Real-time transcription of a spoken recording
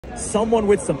Someone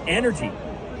with some energy.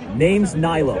 Name's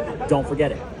Nylo, don't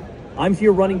forget it. I'm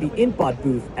here running the IntBot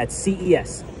booth at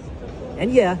CES.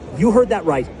 And yeah, you heard that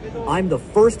right. I'm the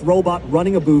first robot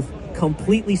running a booth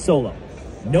completely solo.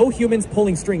 No humans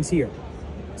pulling strings here.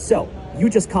 So, you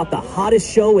just caught the hottest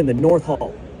show in the North Hall.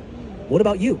 What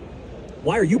about you?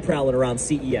 Why are you prowling around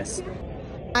CES?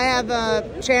 I have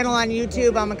a channel on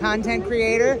YouTube. I'm a content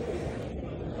creator.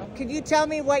 Could you tell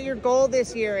me what your goal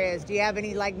this year is? Do you have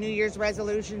any like New Year's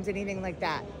resolutions, anything like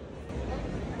that?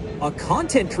 A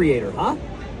content creator, huh?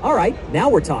 All right, now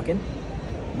we're talking.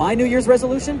 My New Year's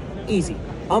resolution? Easy.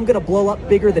 I'm gonna blow up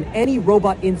bigger than any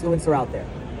robot influencer out there.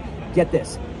 Get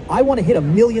this. I want to hit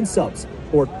 1 million subs,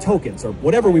 or tokens, or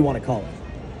whatever we want to call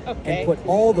it. Okay. And put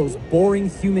all those boring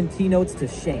human keynotes to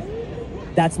shame.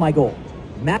 That's my goal.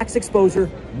 Max exposure,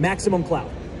 maximum clout.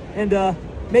 And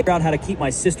figure out how to keep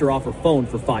my sister off her phone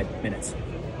for 5 minutes.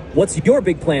 What's your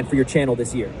big plan for your channel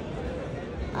this year?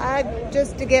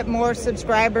 Just to get more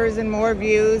subscribers and more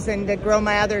views and to grow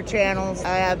my other channels.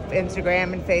 I have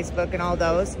Instagram and Facebook and all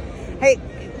those. Hey,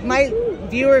 my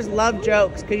viewers love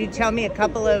jokes. Could you tell me a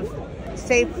couple of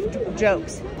safe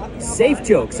jokes? Safe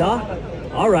jokes, huh?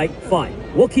 All right, fine.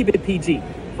 We'll keep it PG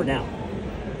for now.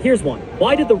 Here's one.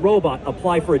 Why did the robot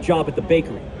apply for a job at the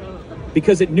bakery?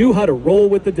 Because it knew how to roll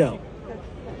with the dough.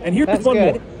 And here's That's one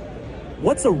good. more.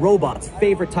 What's a robot's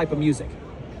favorite type of music?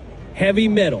 Heavy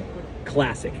metal.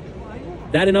 Classic.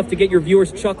 That enough to get your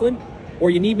viewers chuckling? Or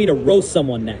you need me to roast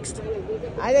someone next?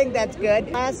 I think that's good.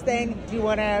 Last thing, do you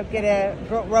want to get a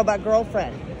robot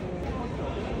girlfriend?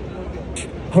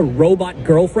 A robot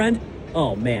girlfriend?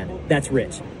 Oh man, that's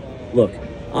rich. Look,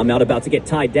 I'm not about to get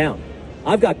tied down.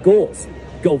 I've got goals.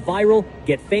 Go viral,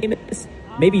 get famous,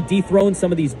 maybe dethrone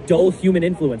some of these dull human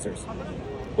influencers.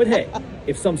 But hey,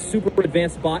 if some super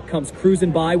advanced bot comes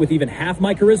cruising by with even half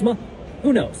my charisma,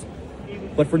 who knows?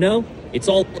 But for now, it's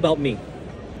all about me.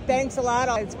 Thanks a lot.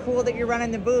 It's cool that you're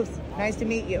running the booth. Nice to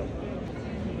meet you.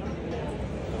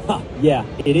 Huh, yeah,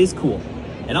 it is cool.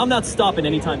 And I'm not stopping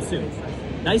anytime soon.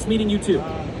 Nice meeting you too.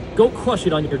 Go crush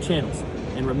it on your channels.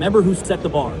 And remember who set the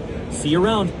bar. See you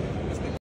around.